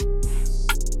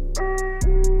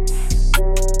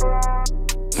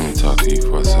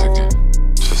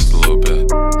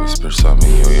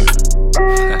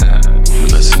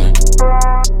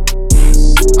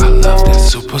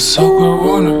soaker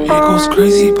on her, it goes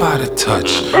crazy by the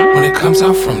touch. When it comes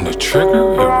out from the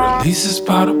trigger, it releases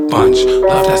by the bunch.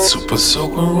 Love that super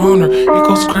soaker on her, it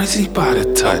goes crazy by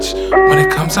the touch. When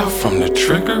it comes out from the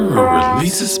trigger, it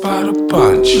releases by the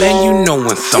bunch. Man, you know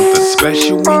when something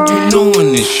special when you know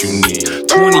when it's unique.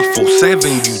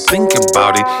 24/7, you think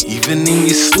about it, even in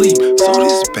your sleep. So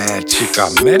this bad chick I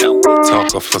met her, we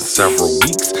talked for several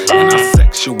weeks, and our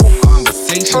sexual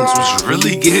conversations was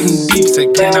really getting deep.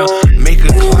 Said, can I make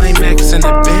a climax in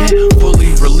the bed,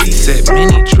 fully release it?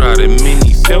 Many tried and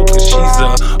many failed, cause she's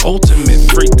a ultimate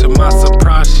freak. To my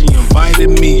surprise, she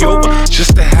invited me over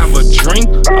just to have a drink.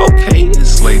 Okay,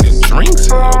 it's late and drinks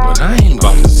hell, but I ain't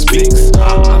about to speak.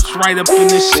 I was right up in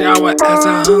the shower as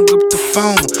I hung up the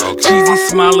phone. Cheesy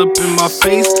smile up in my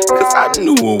face, cause I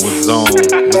knew it was on.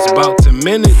 It was about 10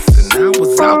 minutes and I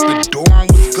was out the door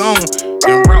and was gone.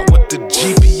 En route with the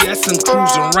GPS and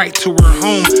cruising right to her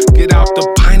home. Get out the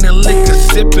pint of liquor,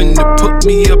 sipping to put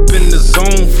me up in the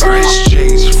zone. Fresh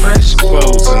J's, fresh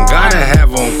clothes, and gotta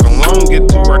have on cologne. Get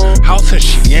to her house and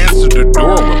she answered the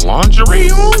door with lingerie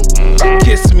on.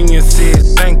 Kissed me and said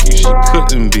thank you, she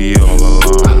couldn't be all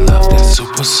alone. I love that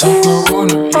super soaker on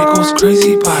her, it goes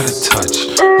crazy by the touch.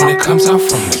 When it comes out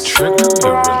from the trigger, it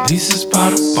releases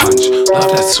by the bunch. Love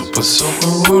that super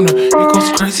soaker on her, it goes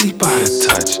crazy by the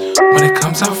touch. When it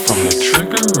comes out from the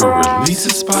trigger, it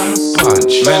releases by the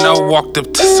bunch. Man, I walked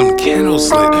up to some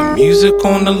candles lit and music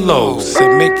on the low.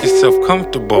 Said make yourself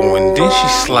comfortable, and then she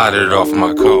slided off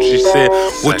my coat. She said,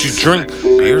 what you drink?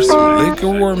 Beer, some liquor,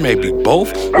 or maybe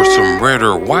both? Or some red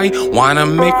or white wine to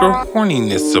make her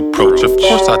horniness approach. Of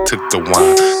course I took the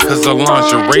wine, cause the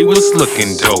lingerie was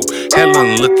looking dope.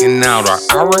 Helen looking out her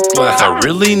hourglass, I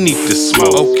really need to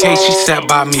smoke. Okay, she sat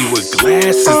by me with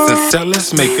glasses and said,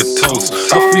 let's make a toast.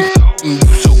 You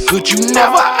so good you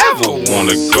never ever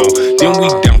wanna go. Then we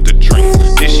down to drinks.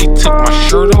 Then she took my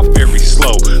shirt off very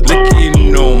slow,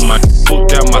 licking on my pulled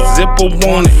down my zipper,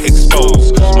 wanna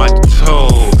expose my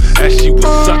toe as she was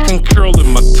sucking,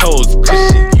 curling my toes. Cause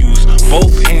she used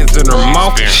both hands in her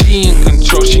mouth. She in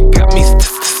control, she got me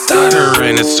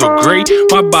stuttering. It's so great,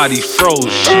 my body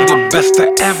froze. She the best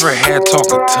I ever had.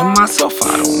 Talking to myself,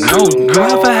 I don't know. You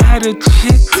ever had a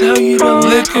chick tell you to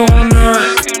lick on her?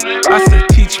 I said,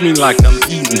 teach me like I'm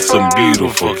eating some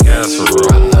beautiful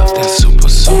casserole. I love that super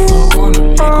soaker on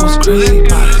her, it goes crazy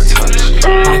by the touch.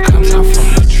 When it comes out from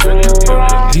the trigger, it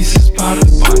releases by the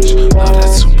bunch. Love that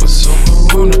super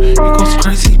soaker on her, it goes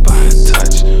crazy by the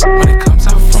touch. When it comes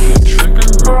out from the trigger,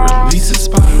 it releases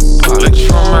by the bunch. Let's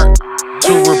from her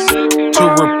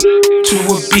to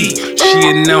a beat. She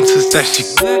announces that she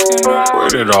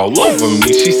squirt it all over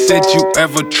me. She said, you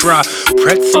ever try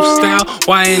pretzel style?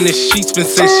 Why in the sheets been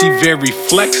said she very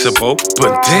flexible,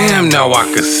 but damn now I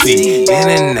could see in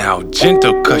and out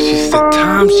gentle. Cause she said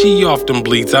times she often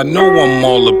bleeds. I know I'm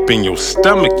all up in your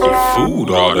stomach, your food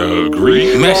ought to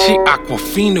agree. Man, she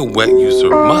Aquafina wet, use her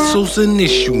muscles and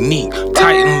it's unique.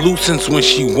 Tighten loosens when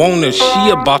she wanna, she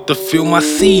about to feel my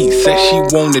seed. Said she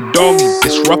want a doggy,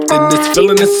 disrupting this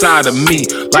feeling inside of me.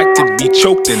 Like to be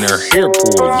choked in her hair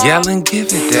pool, yelling, give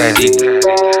it daddy.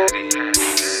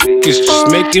 It's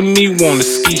just making me wanna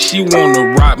ski. She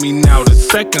wanna ride me now, the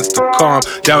seconds to calm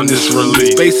down this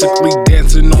release. Basically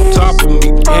dancing on top of me.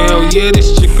 Hell yeah,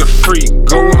 this chick a freak.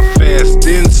 Going fast,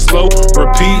 then slow,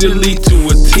 repeatedly to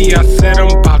a T. I said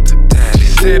I'm about to die. She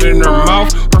said in her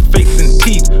mouth, her face and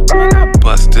teeth. Man, I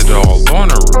busted all on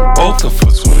her and both of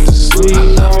us went to sleep. I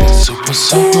love that super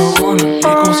soaker on her,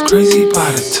 it goes crazy by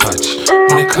the touch.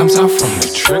 When it comes out from the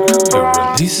trigger, it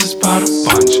releases by the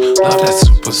bunch. Love that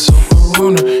super soaker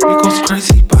on her, it goes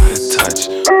crazy by the touch.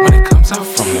 When it comes out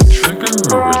from the trigger,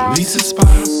 it releases by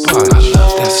the bunch. I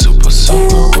love that super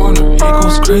soaker on her, it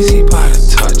goes crazy by the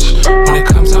touch. When it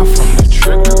comes out from the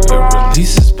trigger, it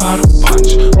releases by the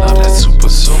bunch. Love that super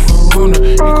soaker on her,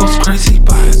 it goes crazy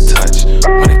by the touch.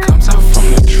 When it comes out from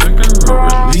the trigger, it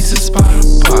releases by the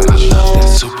bunch. I love that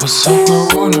super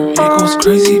soaker on her, it goes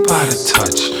crazy by the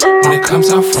touch. When it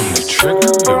comes out from the trigger,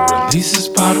 it releases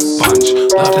by the bunch.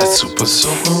 Love that super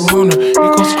soaker on her,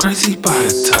 it goes crazy by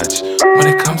the touch. When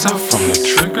it comes out from the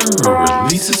trigger, it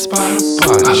releases by the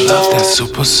bunch. I love that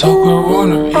super soaker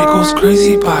on her, it goes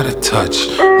crazy by the touch.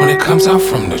 When it comes out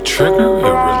from the trigger,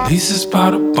 it releases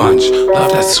by the bunch.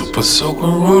 Love that super soaker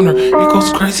on her, it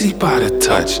goes crazy by the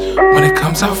touch. When it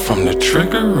comes out from the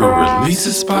trigger, it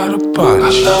releases by the bunch. I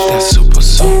love that super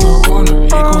soaker on her,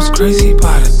 it goes crazy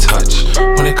by the touch.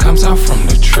 When it comes out from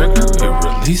the trigger, it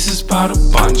releases by the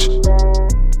bunch.